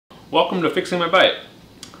Welcome to Fixing My Bite.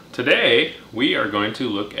 Today we are going to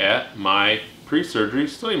look at my pre-surgery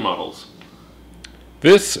study models.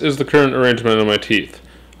 This is the current arrangement of my teeth.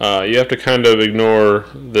 You have to kind of ignore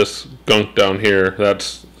this gunk down here.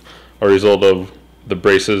 That's a result of the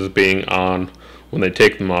braces being on when they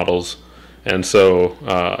take the models, and so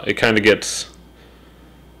it kind of gets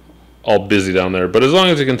all busy down there. But as long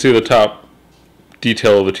as you can see the top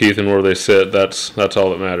detail of the teeth and where they sit, that's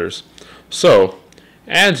all that matters. So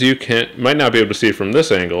as you might not be able to see from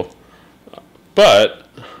this angle, but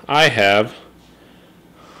I have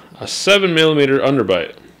a 7mm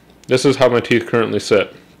underbite. This is how my teeth currently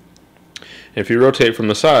sit. If you rotate from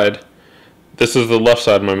the side, this is the left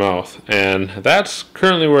side of my mouth, and that's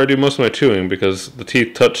currently where I do most of my chewing because the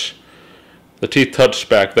teeth touch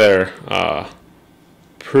back there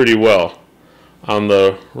pretty well. On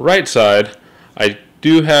the right side, I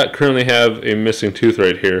do currently have a missing tooth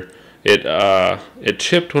right here. It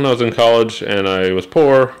chipped when I was in college, and I was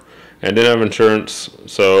poor and didn't have insurance,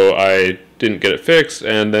 so I didn't get it fixed,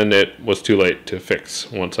 and then it was too late to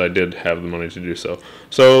fix once I did have the money to do so.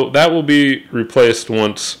 So that will be replaced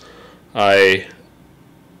once my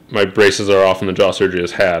braces are off and the jaw surgery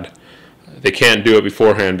is had. They can't do it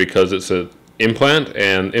beforehand because it's an implant,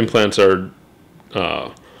 and implants are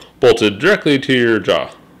bolted directly to your jaw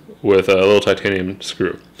with a little titanium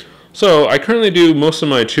screw. So I currently do most of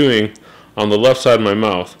my chewing on the left side of my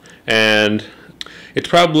mouth, and it's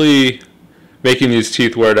probably making these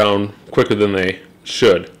teeth wear down quicker than they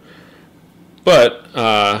should. But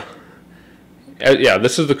yeah,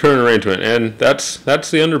 this is the current arrangement, and that's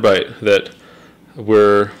the underbite that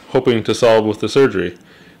we're hoping to solve with the surgery.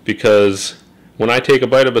 Because when I take a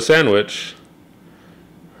bite of a sandwich,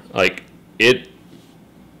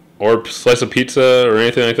 or slice of pizza or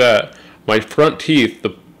anything like that, my front teeth,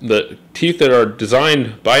 the teeth that are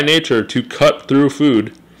designed by nature to cut through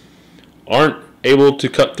food, aren't able to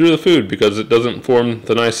cut through the food because it doesn't form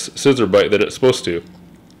the nice scissor bite that it's supposed to.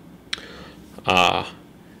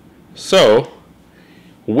 So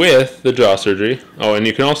with the jaw surgery, and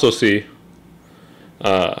you can also see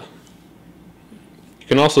that,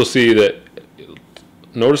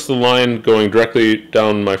 notice the line going directly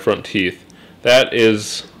down my front teeth. That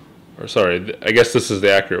is, or sorry, I guess this is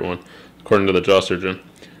the accurate one according to the jaw surgeon.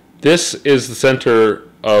 This is the center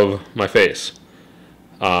of my face.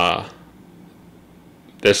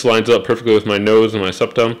 This lines up perfectly with my nose and my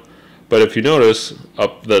septum, but if you notice,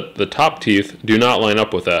 the top teeth do not line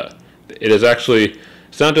up with that. It is actually,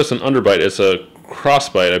 it's not just an underbite, it's a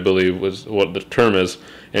crossbite, I believe was what the term is.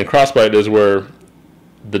 And crossbite is where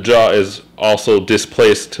the jaw is also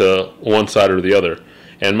displaced to one side or the other.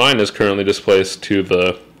 And mine is currently displaced to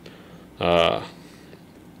the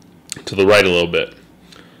right a little bit.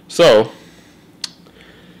 So,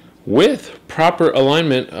 with proper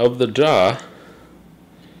alignment of the jaw,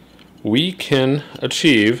 we can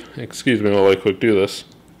achieve, excuse me while I quick do this,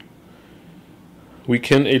 we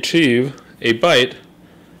can achieve a bite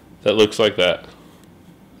that looks like that.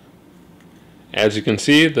 As you can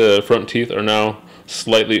see, the front teeth are now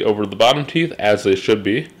slightly over the bottom teeth, as they should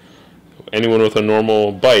be. Anyone with a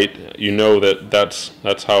normal bite, you know that that's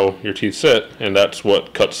how your teeth sit, and that's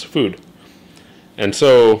what cuts food. And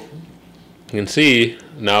so you can see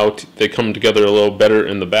now they come together a little better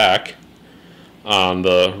in the back on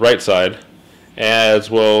the right side,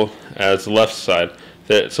 as well as the left side.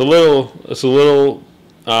 It's a little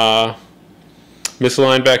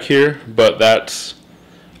misaligned back here, but that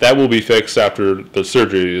will be fixed after the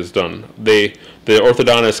surgery is done. The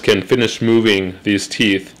orthodontist can finish moving these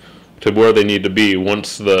teeth to where they need to be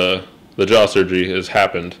once the jaw surgery has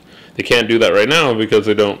happened. They can't do that right now because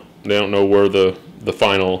they don't know where the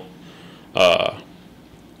final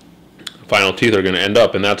teeth are going to end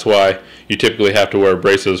up, and that's why you typically have to wear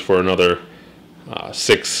braces for another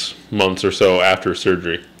 6 months or so after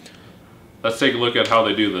surgery. Let's take a look at how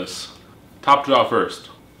they do this. Top jaw first.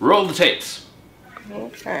 Roll the tapes.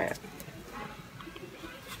 Okay.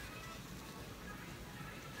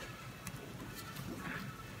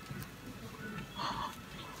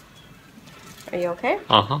 Are you okay?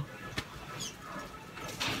 Uh-huh.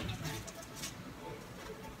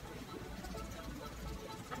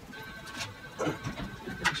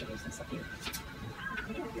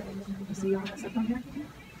 See all that stuff on here?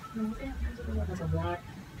 That's a black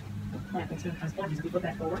plant that's going to cause black. So if you put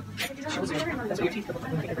that forward, shows you that's what your teeth look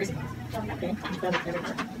like when you get braces. Okay, you've got it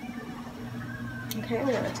everywhere. Okay, I'm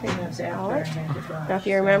going to take this out. Now if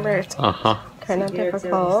you remember, it's kind of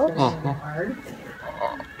difficult.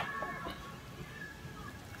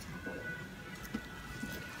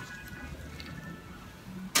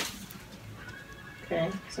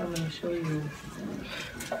 Okay, so So I'm going to show you.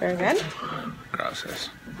 Very good. Gracias.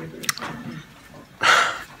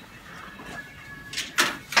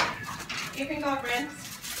 You can go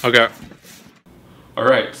rinse. Okay.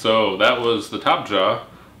 Alright, so that was the top jaw.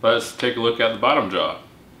 Let's take a look at the bottom jaw.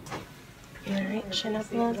 Alright, chin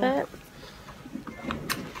up a little bit.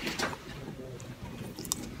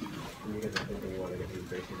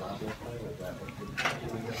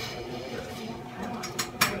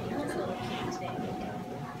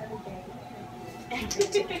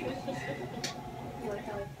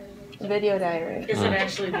 Video diary. Is it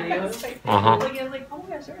actually video?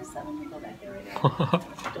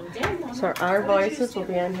 So our voices will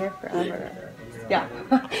be on here forever. Yeah.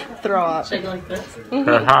 Throw up. Should I go like this?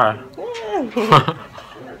 Hi.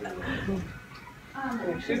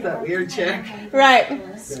 She's that weird chick.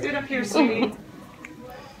 Right. Scoot up here, sweetie.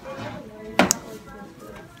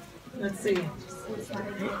 Let's see.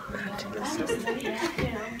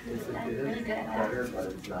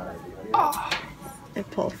 I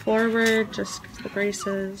pull forward just the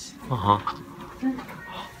braces.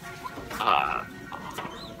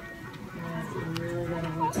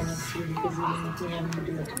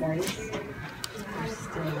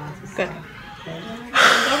 Good.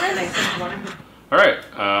 Alright,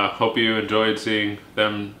 hope you enjoyed seeing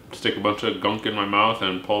them stick a bunch of gunk in my mouth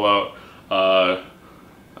and pull out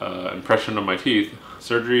impression of my teeth.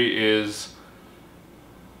 Surgery is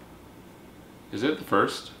it the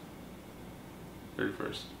 1st?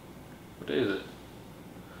 31st. What day is it?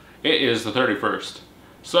 It is the 31st.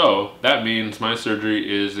 So that means my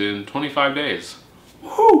surgery is in 25 days.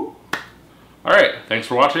 Woohoo! Alright, thanks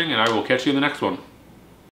for watching and I will catch you in the next one.